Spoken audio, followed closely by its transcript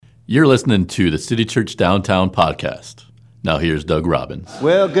You're listening to the City Church Downtown podcast. Now here's Doug Robbins.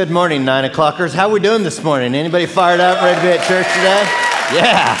 Well, good morning, 9 o'clockers. How we doing this morning? Anybody fired up, ready to be at church today?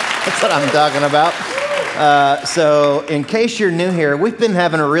 Yeah, that's what I'm talking about. So in case you're new here, we've been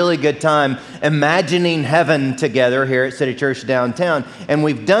having a really good time imagining heaven together here at City Church Downtown. And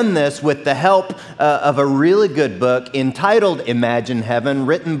we've done this with the help of a really good book entitled Imagine Heaven,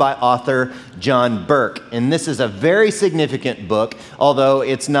 written by author John Burke. And this is a very significant book, although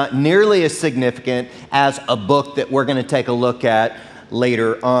it's not nearly as significant as a book that we're going to take a look at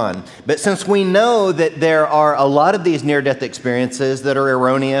later on. But since we know that there are a lot of these near-death experiences that are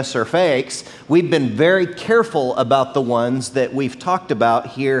erroneous or fakes, we've been very careful about the ones that we've talked about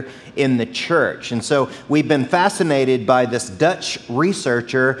here in the church. And so we've been fascinated by this Dutch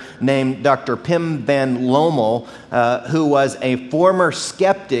researcher named Dr. Pim van Lommel, who was a former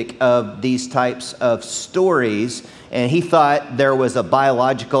skeptic of these types of stories. And he thought there was a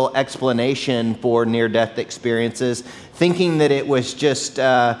biological explanation for near-death experiences, thinking that it was just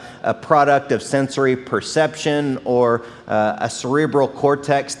a product of sensory perception or a cerebral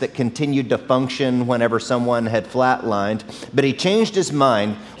cortex that continued to function whenever someone had flatlined. But he changed his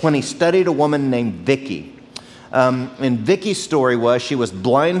mind when he studied a woman named Vicky. And Vicky's story was she was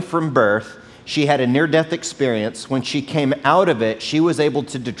blind from birth. She had a near-death experience. When she came out of it, she was able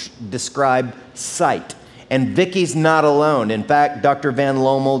to describe sight. And Vicky's not alone. In fact, Dr. van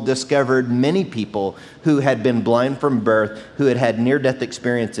Lommel discovered many people who had been blind from birth, who had had near-death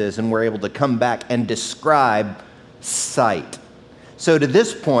experiences and were able to come back and describe sight. So to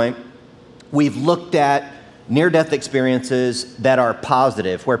this point, we've looked at near-death experiences that are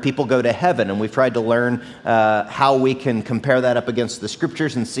positive, where people go to heaven, and we've tried to learn how we can compare that up against the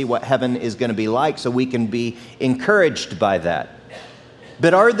scriptures and see what heaven is going to be like so we can be encouraged by that.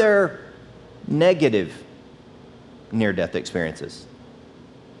 But are there negative near-death experiences?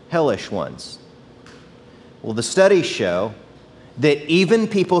 Hellish ones? Well, the studies show that even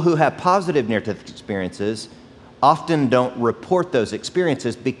people who have positive near-death experiences often don't report those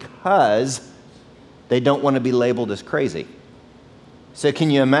experiences because they don't want to be labeled as crazy. So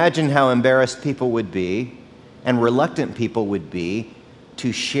can you imagine how embarrassed people would be and reluctant people would be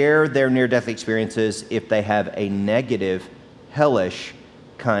to share their near-death experiences if they have a negative, hellish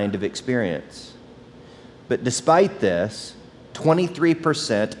kind of experience? But despite this,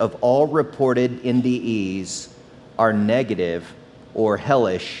 23% of all reported NDEs are negative or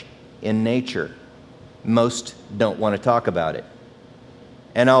hellish in nature. Most don't want to talk about it.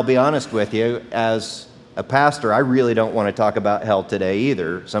 And I'll be honest with you, as a pastor, I really don't want to talk about hell today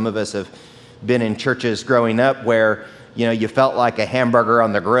either. Some of us have been in churches growing up where you felt like a hamburger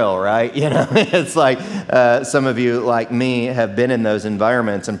on the grill, right? It's like some of you, like me, have been in those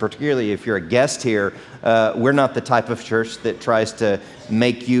environments, and particularly if you're a guest here, we're not the type of church that tries to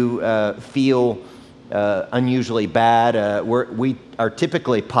make you feel unusually bad. We are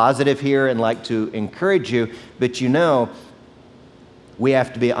typically positive here and like to encourage you, but we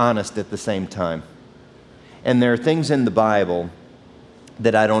have to be honest at the same time. And there are things in the Bible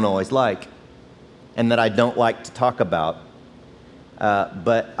that I don't always like, and that I don't like to talk about,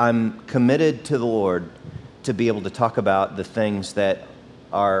 but I'm committed to the Lord to be able to talk about the things that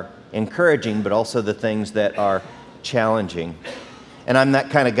are encouraging, but also the things that are challenging. And I'm that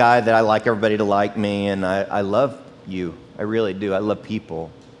kind of guy that I like everybody to like me, and I love you. I really do. I love people.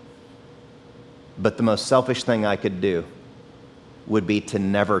 But the most selfish thing I could do would be to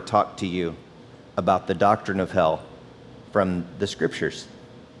never talk to you about the doctrine of hell from the scriptures.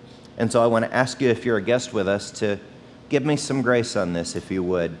 And so I want to ask you, if you're a guest with us, to give me some grace on this, if you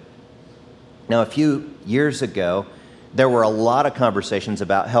would. Now, a few years ago, there were a lot of conversations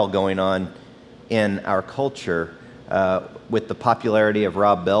about hell going on in our culture with the popularity of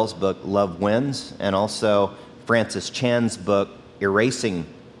Rob Bell's book, Love Wins, and also Francis Chan's book, Erasing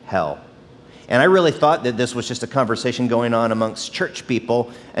Hell. And I really thought that this was just a conversation going on amongst church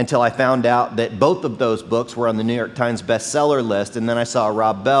people until I found out that both of those books were on the New York Times bestseller list, and then I saw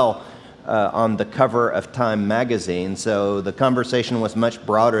Rob Bell on the cover of Time magazine. So the conversation was much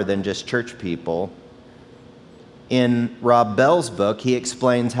broader than just church people. In Rob Bell's book, he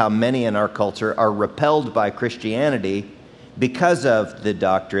explains how many in our culture are repelled by Christianity because of the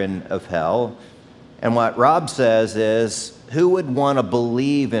doctrine of hell. And what Rob says is, who would want to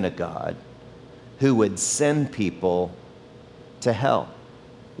believe in a God who would send people to hell?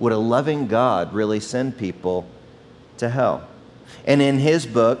 Would a loving God really send people to hell? And in his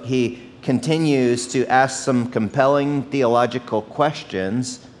book, he continues to ask some compelling theological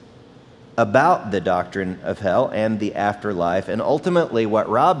questions about the doctrine of hell and the afterlife. And ultimately, what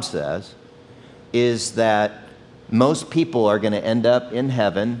Rob says is that most people are going to end up in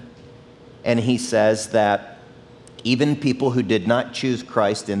heaven And he says that even people who did not choose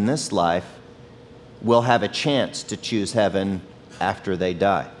Christ in this life will have a chance to choose heaven after they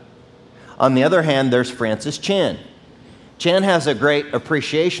die. On the other hand, there's Francis Chan. Chan has a great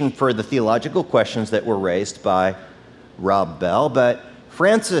appreciation for the theological questions that were raised by Rob Bell, but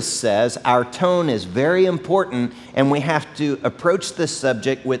Francis says our tone is very important and we have to approach this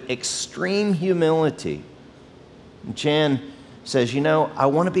subject with extreme humility. And Chan says, I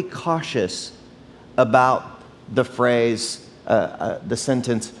want to be cautious about the phrase, the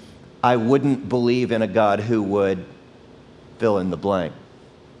sentence, I wouldn't believe in a God who would fill in the blank,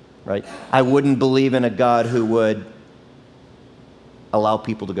 right? I wouldn't believe in a God who would allow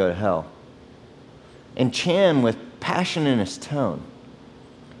people to go to hell. And Chan, with passion in his tone,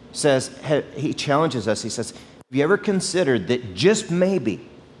 says, he challenges us, he says, have you ever considered that just maybe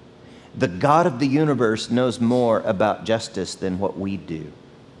the God of the universe knows more about justice than what we do?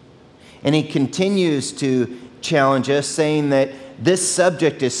 And he continues to challenge us, saying that this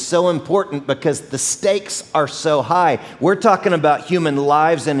subject is so important because the stakes are so high. We're talking about human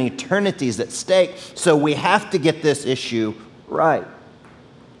lives and eternities at stake, so we have to get this issue right.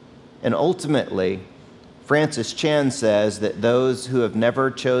 And ultimately, Francis Chan says that those who have never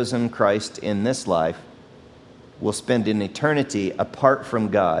chosen Christ in this life will spend an eternity apart from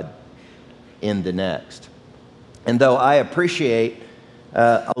God in the next. And though I appreciate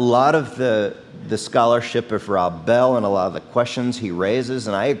a lot of the scholarship of Rob Bell and a lot of the questions he raises,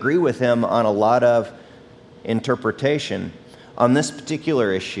 and I agree with him on a lot of interpretation, on this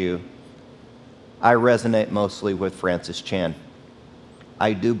particular issue, I resonate mostly with Francis Chan.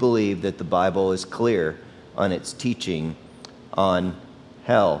 I do believe that the Bible is clear on its teaching on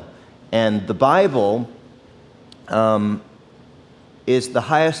hell. And the Bible is the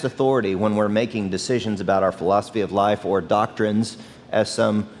highest authority when we're making decisions about our philosophy of life, or doctrines, as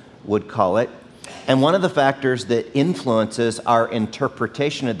some would call it. And one of the factors that influences our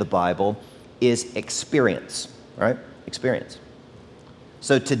interpretation of the Bible is experience, right? Experience.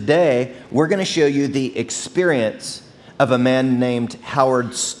 So today, we're going to show you the experience of a man named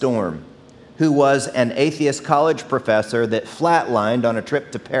Howard Storm, who was an atheist college professor that flatlined on a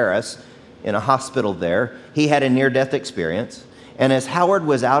trip to Paris in a hospital there. He had a near-death experience. And as Howard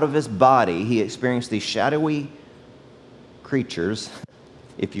was out of his body, he experienced these shadowy creatures,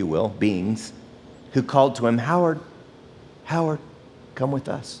 if you will, beings, who called to him, Howard, come with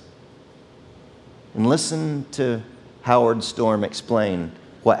us. And listen to Howard Storm explain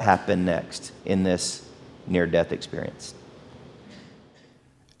what happened next in this near-death experience.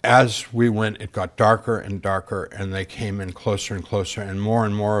 As we went, it got darker and darker, and they came in closer and closer, and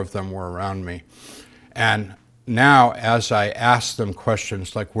more of them were around me. And now, as I asked them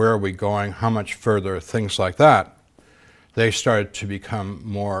questions like, where are we going, how much further, things like that, they started to become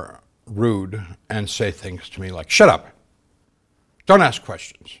more rude and say things to me like, shut up, don't ask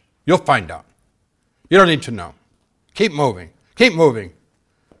questions, you'll find out. You don't need to know. Keep moving,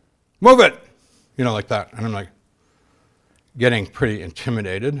 move it, like that. And I'm like, getting pretty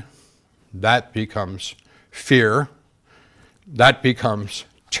intimidated. That becomes fear. That becomes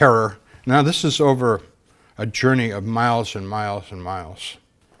terror. Now this is over a journey of miles and miles and miles.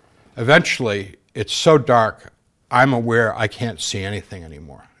 Eventually, it's so dark, I'm aware I can't see anything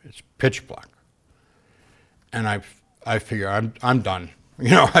anymore. It's pitch black. And I figure I'm done.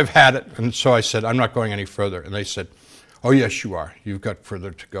 I've had it. And so I said, I'm not going any further. And they said, oh yes, you are. You've got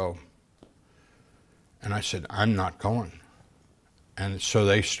further to go. And I said, I'm not going. And so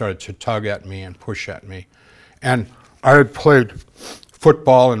they started to tug at me and push at me. And I had played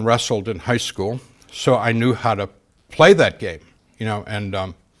football and wrestled in high school, so I knew how to play that game,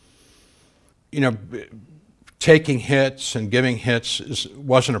 and taking hits and giving hits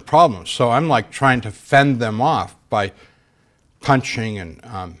wasn't a problem. So I'm like trying to fend them off by punching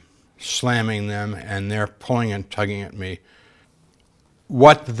and slamming them, and they're pulling and tugging at me.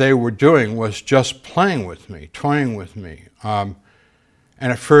 What they were doing was just playing with me, toying with me. And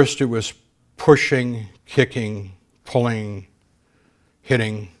at first it was pushing, kicking, pulling,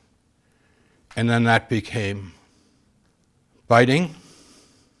 hitting, and then that became biting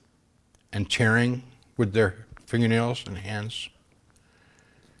and tearing with their fingernails and hands.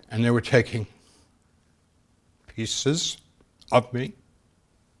 And they were taking pieces of me.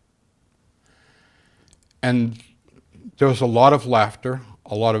 And there was a lot of laughter,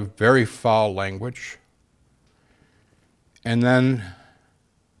 a lot of very foul language. And then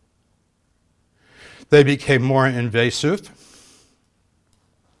they became more invasive.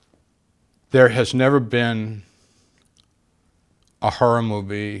 There has never been a horror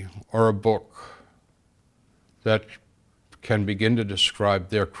movie or a book that can begin to describe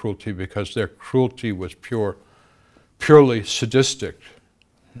their cruelty, because their cruelty was purely sadistic.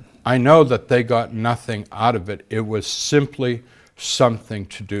 I know that they got nothing out of it. It was simply something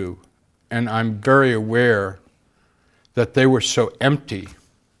to do. And I'm very aware that they were so empty,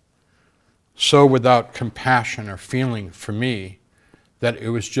 so without compassion or feeling for me, that it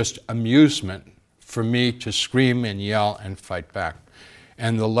was just amusement for me to scream and yell and fight back.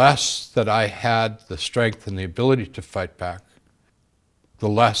 And the less that I had the strength and the ability to fight back, the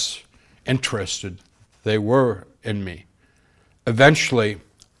less interested they were in me. Eventually,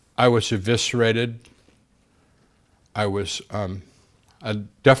 I was eviscerated. I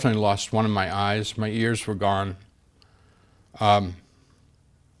definitely lost one of my eyes. My ears were gone. And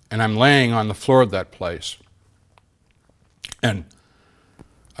I'm laying on the floor of that place. And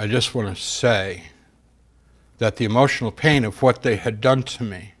I just want to say that the emotional pain of what they had done to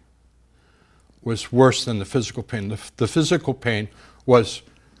me was worse than the physical pain. The physical pain was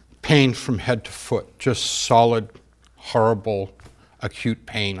pain from head to foot, just solid, horrible, acute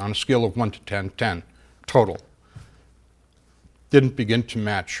pain on a scale of 1 to 10, 10 total. Didn't begin to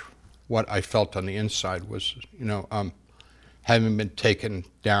match what I felt on the inside was, having been taken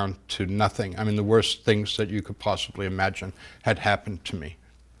down to nothing. I mean, the worst things that you could possibly imagine had happened to me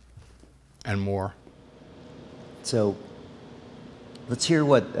and more. So let's hear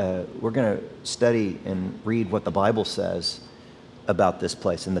what we're going to study and read what the Bible says about this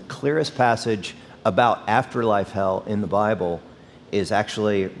place. And the clearest passage about afterlife hell in the Bible is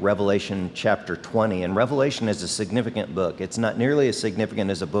actually Revelation chapter 20. And Revelation is a significant book. It's not nearly as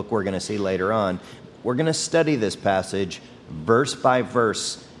significant as a book we're going to see later on. We're going to study this passage verse by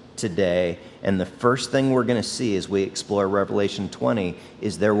verse today. And the first thing we're going to see as we explore Revelation 20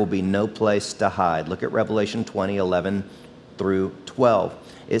 is there will be no place to hide. Look at Revelation 20, 11 through 12.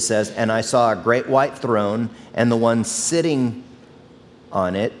 It says, "And I saw a great white throne, and the one sitting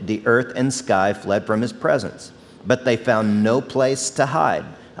on it, the earth and sky fled from his presence. But they found no place to hide.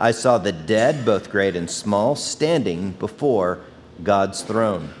 I saw the dead, both great and small, standing before God's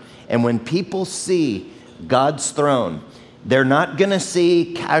throne." And when people see God's throne, they're not going to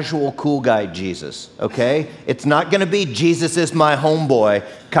see casual cool guy Jesus, okay? It's not going to be Jesus is my homeboy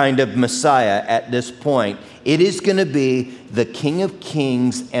kind of Messiah at this point. It is going to be the King of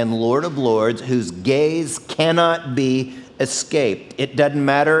Kings and Lord of Lords whose gaze cannot be escaped. It doesn't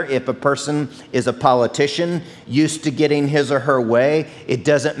matter if a person is a politician used to getting his or her way. It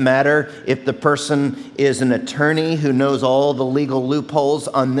doesn't matter if the person is an attorney who knows all the legal loopholes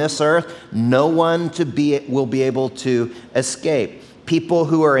on this earth. No one will be able to escape. People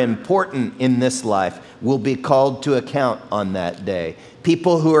who are important in this life will be called to account on that day.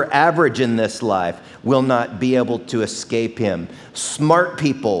 People who are average in this life will not be able to escape him. Smart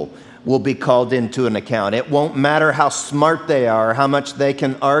people will be called into an account. It won't matter how smart they are, how much they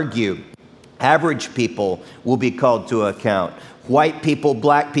can argue. Average people will be called to account. White people,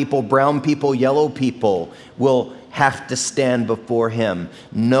 black people, brown people, yellow people will have to stand before him.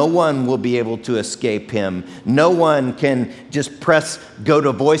 No one will be able to escape him. No one can just press go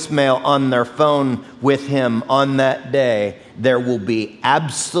to voicemail on their phone with him on that day. There will be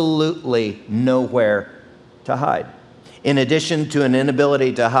absolutely nowhere to hide. In addition to an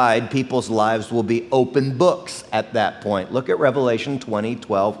inability to hide, people's lives will be open books at that point. Look at Revelation 20,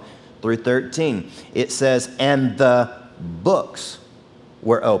 12 through 13. It says, "And the books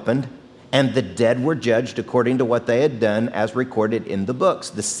were opened, and the dead were judged according to what they had done, as recorded in the books.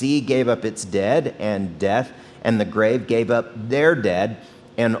 The sea gave up its dead, and death and the grave gave up their dead,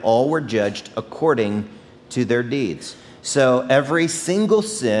 and all were judged according to their deeds." So every single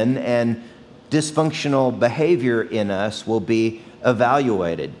sin and dysfunctional behavior in us will be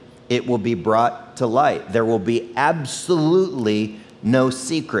evaluated. It will be brought to light. There will be absolutely no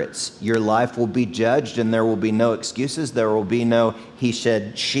secrets. Your life will be judged, and there will be no excuses. There will be no he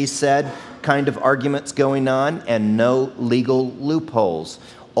said, she said kind of arguments going on, and no legal loopholes.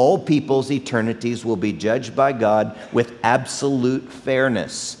 All people's eternities will be judged by God with absolute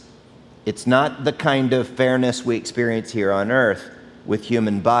fairness. It's not the kind of fairness we experience here on earth with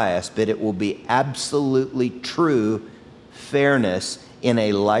human bias, but it will be absolutely true fairness in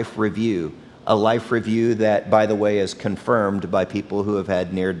a life review. A life review that, by the way, is confirmed by people who have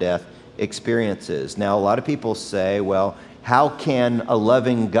had near-death experiences. Now, a lot of people say, well, how can a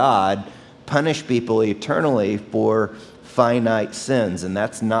loving God punish people eternally for finite sins? And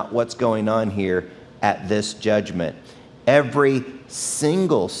that's not what's going on here at this judgment. Every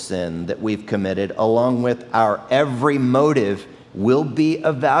single sin that we've committed, along with our every motive, will be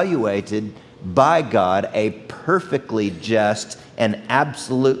evaluated by God, a perfectly just and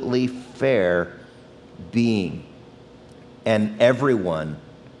absolutely fair being. and everyone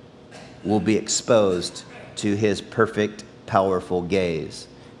will be exposed to his perfect, powerful gaze.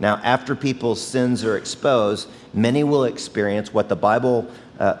 Now, after people's sins are exposed, many will experience what the Bible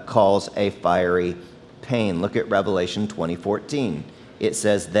calls a fiery pain. Look at Revelation 20:14. It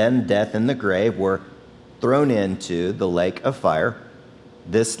says, "Then death and the grave were thrown into the lake of fire."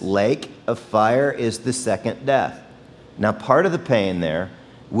 This lake of fire is the second death. Now, part of the pain there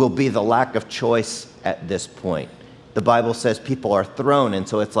will be the lack of choice at this point. The Bible says people are thrown, and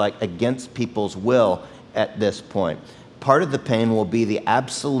so it's like against people's will at this point. Part of the pain will be the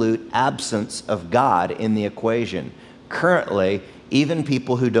absolute absence of God in the equation. Currently, even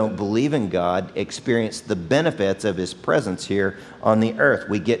people who don't believe in God experience the benefits of his presence here on the earth.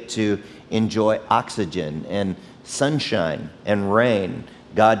 We get to enjoy oxygen and sunshine and rain.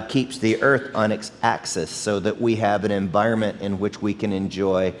 God keeps the earth on its axis so that we have an environment in which we can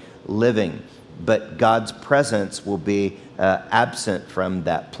enjoy living. But God's presence will be absent from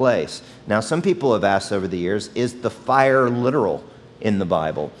that place. Now, some people have asked over the years, is the fire literal in the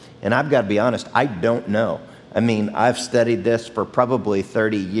Bible? And I've got to be honest, I don't know. I mean, I've studied this for probably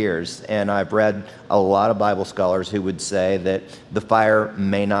 30 years, and I've read a lot of Bible scholars who would say that the fire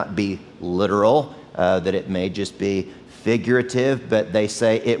may not be literal, that it may just be figurative, but they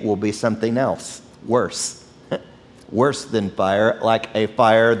say it will be something else, worse. Worse than fire, like a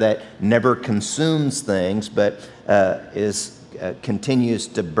fire that never consumes things, but continues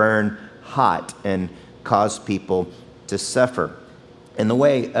to burn hot and cause people to suffer. And the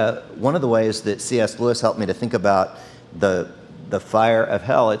way, one of the ways that C.S. Lewis helped me to think about the fire of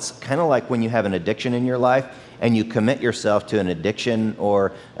hell, it's kind of like when you have an addiction in your life and you commit yourself to an addiction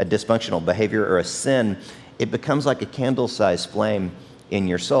or a dysfunctional behavior or a sin, it becomes like a candle-sized flame in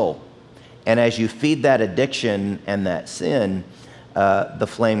your soul. And as you feed that addiction and that sin, the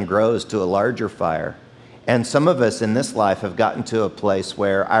flame grows to a larger fire. And some of us in this life have gotten to a place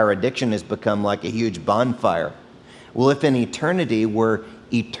where our addiction has become like a huge bonfire. Well, if in eternity we're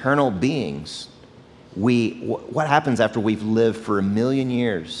eternal beings, what happens after we've lived for 1,000,000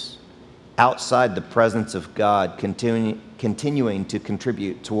 years outside the presence of God, continuing to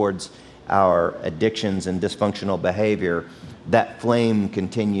contribute towards our addictions and dysfunctional behavior? That flame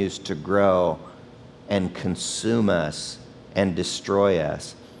continues to grow and consume us and destroy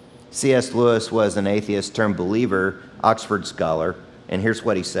us. C.S. Lewis was an atheist turned believer, Oxford scholar, and here's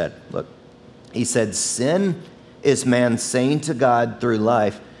what he said. Look, he said, "Sin is man saying to God through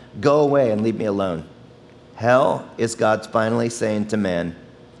life, 'Go away and leave me alone.' Hell is God's finally saying to man,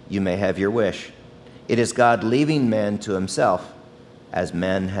 'You may have your wish.' It is God leaving man to himself, as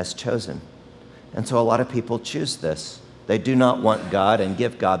man has chosen." And so a lot of people choose this. They do not want God and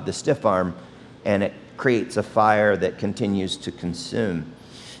give God the stiff arm, and it creates a fire that continues to consume.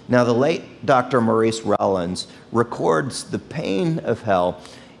 Now, the late Dr. Maurice Rollins records the pain of hell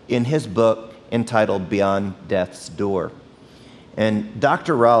in his book entitled Beyond Death's Door. And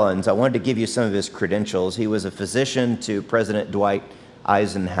Dr. Rollins, I wanted to give you some of his credentials. He was a physician to President Dwight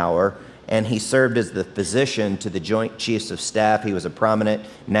Eisenhower, and he served as the physician to the Joint Chiefs of Staff. He was a prominent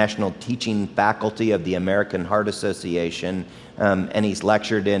national teaching faculty of the American Heart Association, and he's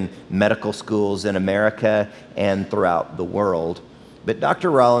lectured in medical schools in America and throughout the world. But Dr.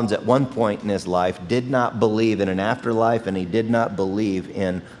 Rollins, at one point in his life, did not believe in an afterlife, and he did not believe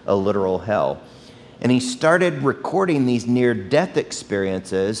in a literal hell. And he started recording these near-death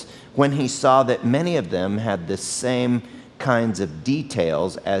experiences when he saw that many of them had the same kinds of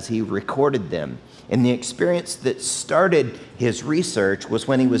details as he recorded them. And the experience that started his research was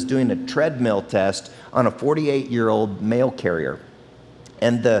when he was doing a treadmill test on a 48-year-old mail carrier.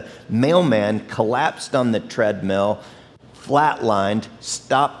 And the mailman collapsed on the treadmill, flatlined,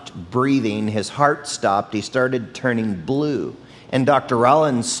 stopped breathing, his heart stopped, he started turning blue. And Dr.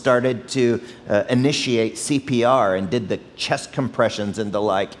 Rollins started to initiate CPR and did the chest compressions and the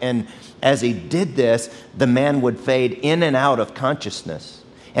like. And as he did this, the man would fade in and out of consciousness.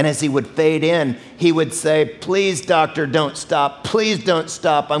 And as he would fade in, he would say, "Please, doctor, don't stop. Please don't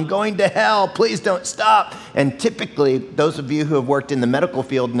stop. I'm going to hell. Please don't stop." And typically, those of you who have worked in the medical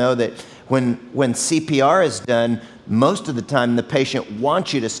field know that when CPR is done, most of the time the patient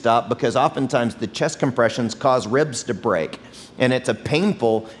wants you to stop because oftentimes the chest compressions cause ribs to break. And it's a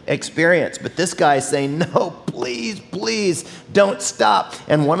painful experience. But this guy is saying, "No, please, please, don't stop."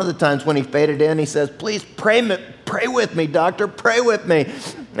 And one of the times when he faded in, he says, "Please pray with me, doctor, pray with me."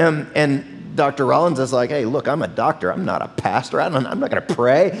 And Dr. Rollins is like, "Hey, look, I'm a doctor. I'm not a pastor. I'm not going to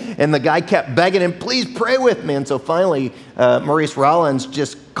pray." And the guy kept begging him, "Please pray with me." And so finally, Maurice Rollins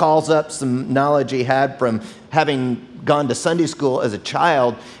just calls up some knowledge he had from having gone to Sunday school as a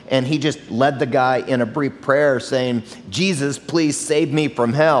child, and he just led the guy in a brief prayer saying, Jesus, please save me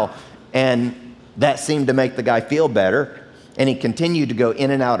from hell. And that seemed to make the guy feel better. And he continued to go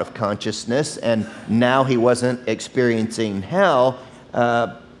in and out of consciousness, and now he wasn't experiencing hell.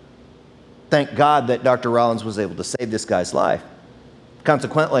 Thank God that Dr. Rollins was able to save this guy's life.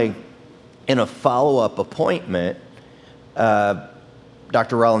 Consequently, in a follow-up appointment,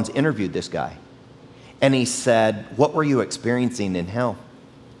 Dr. Rollins interviewed this guy. And he said, what were you experiencing in hell?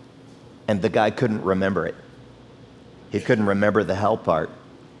 And the guy couldn't remember it. He couldn't remember the hell part.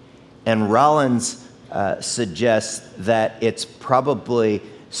 And Rollins suggests that it's probably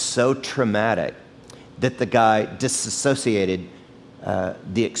so traumatic that the guy disassociated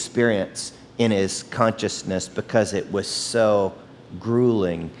the experience in his consciousness because it was so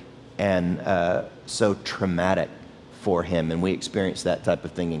grueling and so traumatic for him. And we experience that type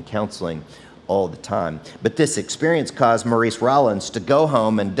of thing in counseling all the time. But this experience caused Maurice Rollins to go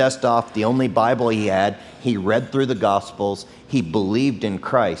home and dust off the only Bible he had. He read through the Gospels. He believed in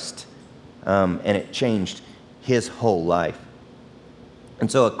Christ. And it changed his whole life.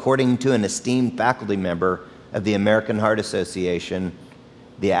 And so according to an esteemed faculty member of the American Heart Association,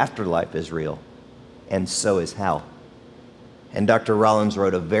 the afterlife is real, and so is hell. And Dr. Rollins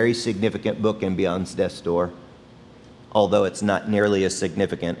wrote a very significant book in Beyond Death's Door, although it's not nearly as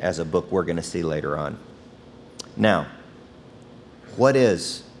significant as a book we're going to see later on. Now, what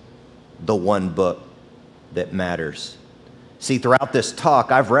is the one book that matters? See, throughout this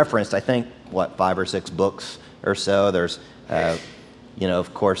talk, I've referenced, I think, 5 or 6 books or so. There's,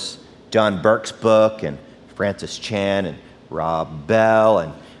 of course, John Burke's book, and Francis Chan, and Rob Bell,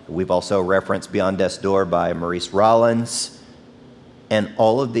 and we've also referenced Beyond Death's Door by Maurice Rollins. And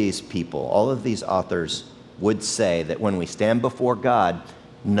all of these people, all of these authors would say that when we stand before God,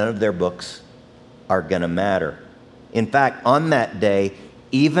 none of their books are going to matter. In fact, on that day,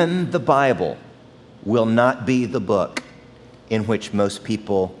 even the Bible will not be the book in which most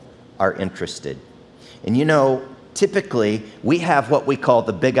people are interested. And typically we have what we call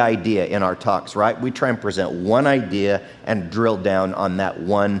the big idea in our talks, right? We try and present one idea and drill down on that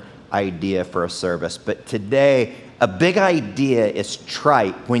one idea for a service. But today, a big idea is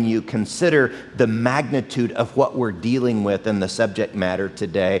trite when you consider the magnitude of what we're dealing with in the subject matter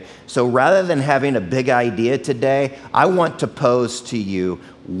today. So rather than having a big idea today, I want to pose to you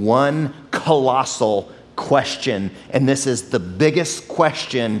one colossal question, and this is the biggest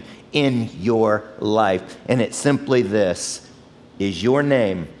question in your life, and it's simply this: is your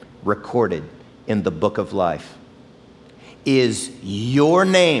name recorded in the book of life? Is your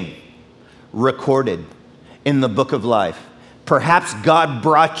name recorded in the book of life? Perhaps God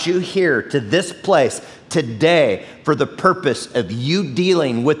brought you here to this place today for the purpose of you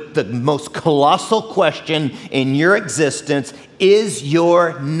dealing with the most colossal question in your existence. Is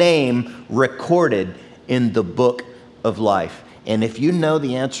your name recorded in the book of life? And if you know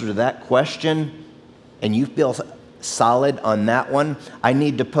the answer to that question and you feel solid on that one, I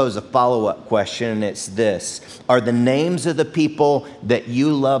need to pose a follow-up question, and it's this: are the names of the people that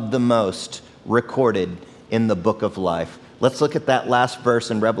you love the most recorded in the book of life? Let's look at that last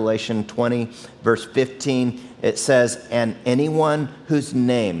verse in Revelation 20, verse 15. It says, and anyone whose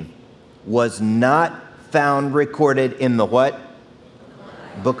name was not found recorded in the what?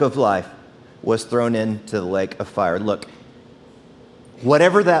 Book of life was thrown into the lake of fire. Look,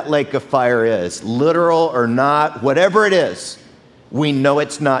 whatever that lake of fire is, literal or not, whatever it is, we know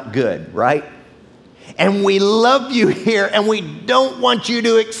it's not good, right? And we love you here, and we don't want you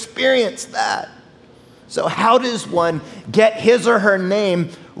to experience that. So how does one get his or her name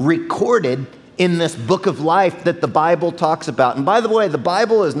recorded in this book of life that the Bible talks about? And by the way, the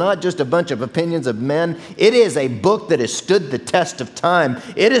Bible is not just a bunch of opinions of men. It is a book that has stood the test of time.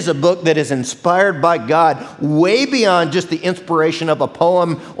 It is a book that is inspired by God way beyond just the inspiration of a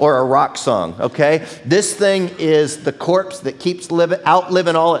poem or a rock song, okay? This thing is the corpse that keeps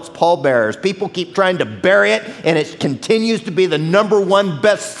outliving all its pallbearers. People keep trying to bury it, and it continues to be the #1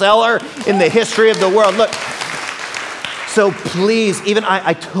 bestseller in the history of the world. Look, so please, even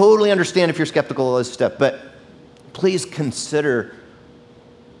I totally understand if you're skeptical of this stuff, but please consider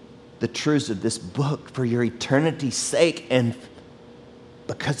the truths of this book for your eternity's sake and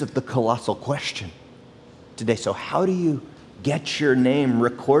because of the colossal question today. So how do you get your name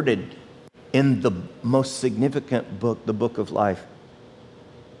recorded in the most significant book, the book of life?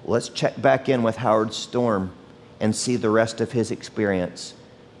 Let's check back in with Howard Storm and see the rest of his experience,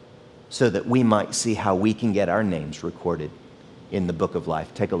 so that we might see how we can get our names recorded in the book of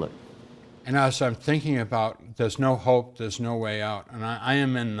life. Take a look. And as I'm thinking about there's no hope, there's no way out, and I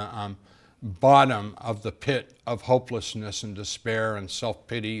am in bottom of the pit of hopelessness and despair and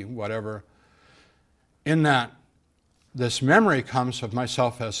self-pity, whatever. In that, this memory comes of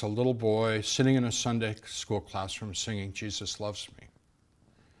myself as a little boy sitting in a Sunday school classroom singing Jesus Loves Me.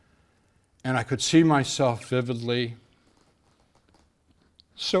 And I could see myself vividly,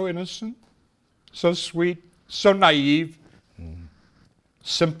 so innocent, so sweet, so naive,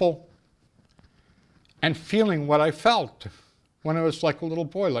 simple, and feeling what I felt when I was like a little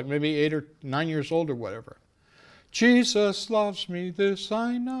boy, like maybe 8 or 9 years old or whatever. Jesus loves me, this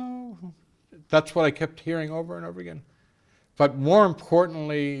I know. That's what I kept hearing over and over again. But more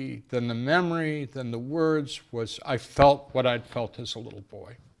importantly than the memory, than the words, was I felt what I'd felt as a little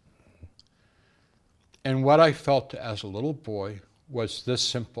boy. And what I felt as a little boy was this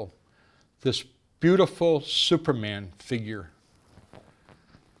simple, this beautiful Superman figure,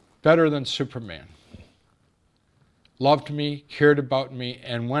 better than Superman, loved me, cared about me,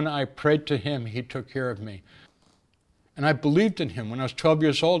 and when I prayed to him, he took care of me. And I believed in him. When I was 12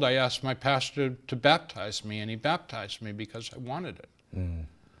 years old, I asked my pastor to baptize me, and he baptized me because I wanted it.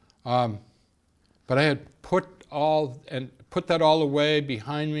 But I had put that all away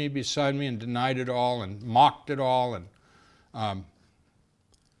behind me, beside me, and denied it all, and mocked it all, and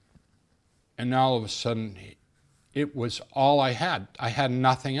now all of a sudden, it was all I had. I had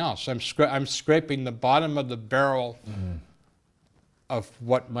nothing else. I'm scraping the bottom of the barrel of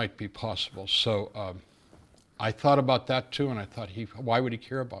what might be possible. So I thought about that too, and I thought, why would he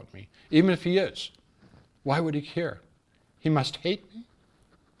care about me? Even if he is, why would he care? He must hate me.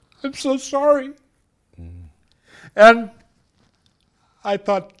 I'm so sorry. And I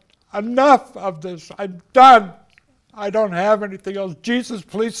thought, enough of this. I'm done. I don't have anything else. Jesus,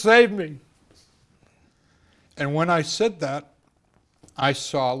 please save me. And when I said that, I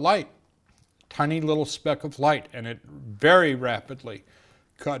saw light, tiny little speck of light, and it very rapidly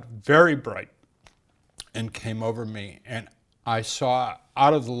got very bright and came over me. And I saw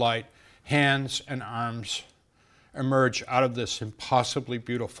out of the light hands and arms emerge out of this impossibly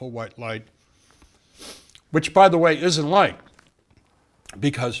beautiful white light, which, by the way, isn't light,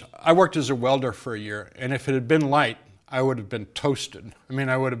 because I worked as a welder for a year, and if it had been light, I would have been toasted. I mean,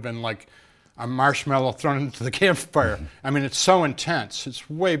 I would have been like a marshmallow thrown into the campfire. I mean, it's so intense. It's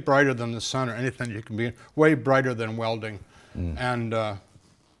way brighter than the sun or anything you can be, way brighter than welding. And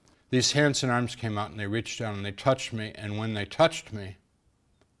these hands and arms came out, and they reached down, and they touched me, and when they touched me,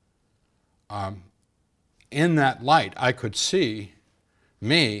 in that light, I could see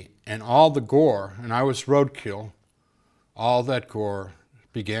me and all the gore, and I was roadkill. All that gore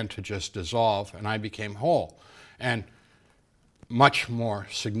began to just dissolve, and I became whole. And much more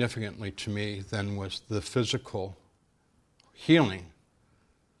significantly to me than was the physical healing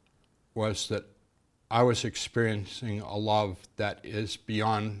was that I was experiencing a love that is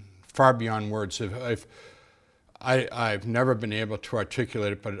beyond, far beyond words. I've never been able to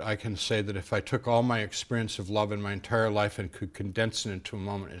articulate it, but I can say that if I took all my experience of love in my entire life and could condense it into a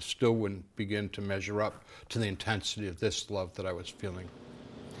moment, it still wouldn't begin to measure up to the intensity of this love that I was feeling.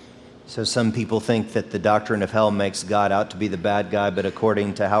 So some people think that the doctrine of hell makes God out to be the bad guy, but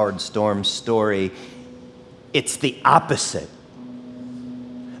according to Howard Storm's story, it's the opposite.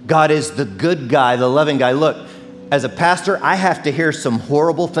 God is the good guy, the loving guy. Look, as a pastor, I have to hear some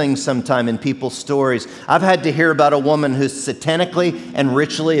horrible things sometime in people's stories. I've had to hear about a woman who's satanically and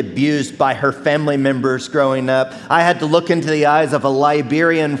ritually abused by her family members growing up. I had to look into the eyes of a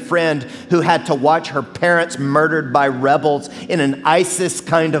Liberian friend who had to watch her parents murdered by rebels in an ISIS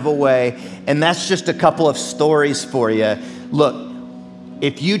kind of a way. And that's just a couple of stories for you. Look,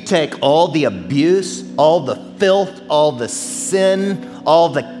 if you take all the abuse, all the filth, all the sin, all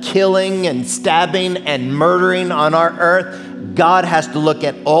the killing and stabbing and murdering on our earth, God has to look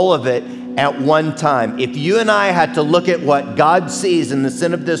at all of it at one time. If you and I had to look at what God sees in the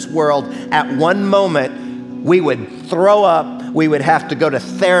sin of this world at one moment, we would throw up. We would have to go to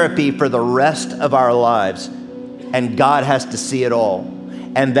therapy for the rest of our lives. And God has to see it all.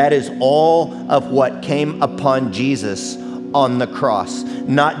 And that is all of what came upon Jesus on the cross,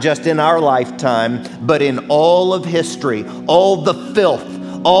 not just in our lifetime, but in all of history. All the filth,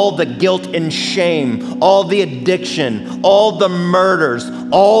 all the guilt and shame, all the addiction, all the murders,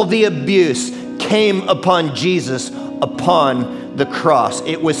 all the abuse came upon Jesus upon the cross.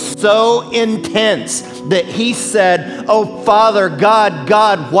 It was so intense that he said, "Oh, Father,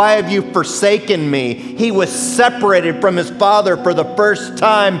 God, why have you forsaken me?" He was separated from his Father for the first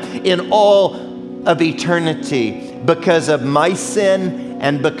time in all of eternity. Because of my sin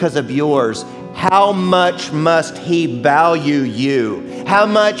and because of yours, how much must he value you? How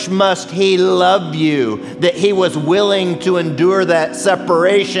much must he love you that he was willing to endure that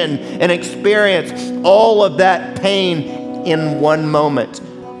separation and experience all of that pain in one moment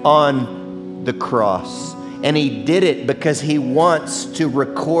on the cross? And he did it because he wants to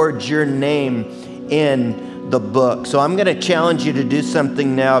record your name in the book. So I'm going to challenge you to do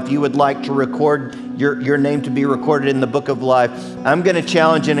something now. If you would like to record your name to be recorded in the book of life, I'm going to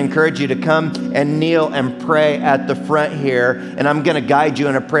challenge and encourage you to come and kneel and pray at the front here. And I'm going to guide you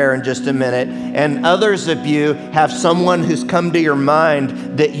in a prayer in just a minute. And others of you have someone who's come to your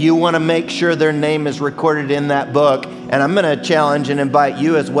mind that you want to make sure their name is recorded in that book. And I'm going to challenge and invite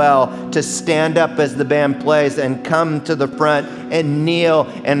you as well to stand up as the band plays and come to the front and kneel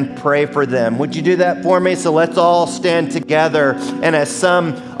and pray for them. Would you do that for me? So let's all stand together. And as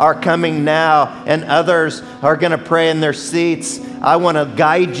some are coming now and others are going to pray in their seats, I want to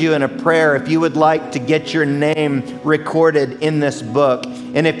guide you in a prayer if you would like to get your name recorded in this book.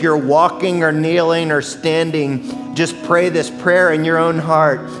 And if you're walking or kneeling or standing, just pray this prayer in your own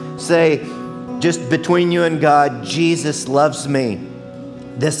heart. Say, just between you and God, Jesus loves me.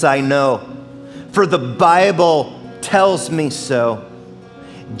 This I know, for the Bible tells me so.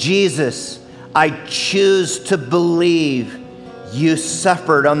 Jesus, I choose to believe you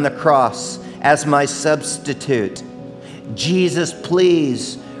suffered on the cross as my substitute. Jesus,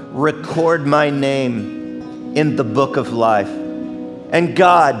 please record my name in the book of life. And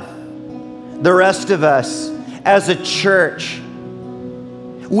God, the rest of us as a church,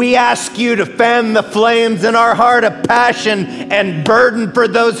 we ask you to fan the flames in our heart of passion and burden for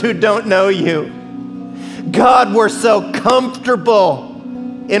those who don't know you. God, we're so comfortable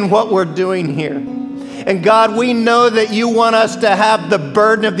in what we're doing here. And God, we know that you want us to have the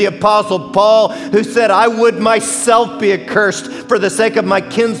burden of the Apostle Paul, who said, I would myself be accursed for the sake of my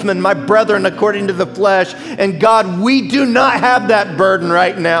kinsmen, my brethren, according to the flesh. And God, we do not have that burden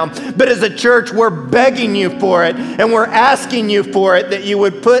right now. But as a church, we're begging you for it. And we're asking you for it, that you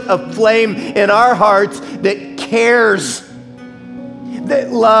would put a flame in our hearts that cares,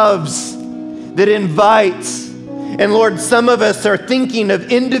 that loves, that invites. And Lord, some of us are thinking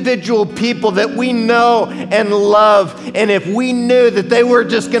of individual people that we know and love. And if we knew that they were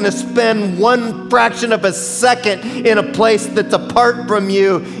just going to spend one fraction of a second in a place that's apart from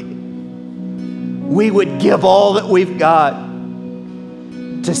you, we would give all that we've got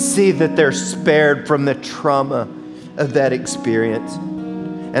to see that they're spared from the trauma of that experience.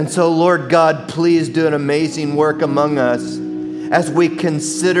 And so, Lord God, please do an amazing work among us as we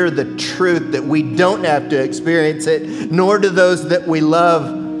consider the truth that we don't have to experience it, nor do those that we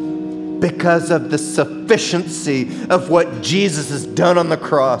love, because of the sufficiency of what Jesus has done on the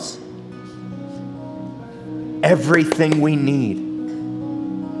cross. Everything we need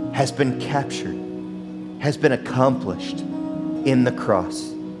has been captured, has been accomplished in the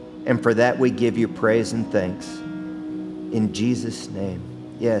cross. And for that we give you praise and thanks. In Jesus' name.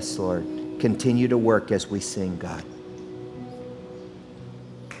 Yes, Lord. Continue to work as we sing, God.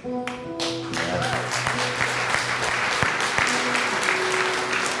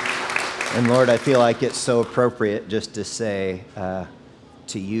 And Lord, I feel like it's so appropriate just to say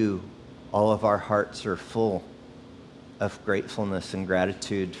to you, all of our hearts are full of gratefulness and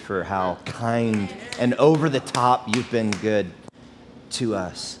gratitude for how kind and over the top you've been good to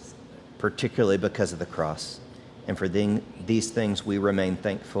us, particularly because of the cross. And for these things, we remain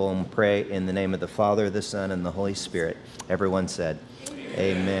thankful and pray in the name of the Father, the Son, and the Holy Spirit. Everyone said,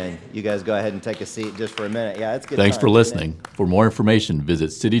 Amen. You guys go ahead and take a seat just for a minute. Yeah, it's good. Thanks for listening. For more information, visit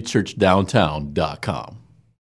citychurchdowntown.com.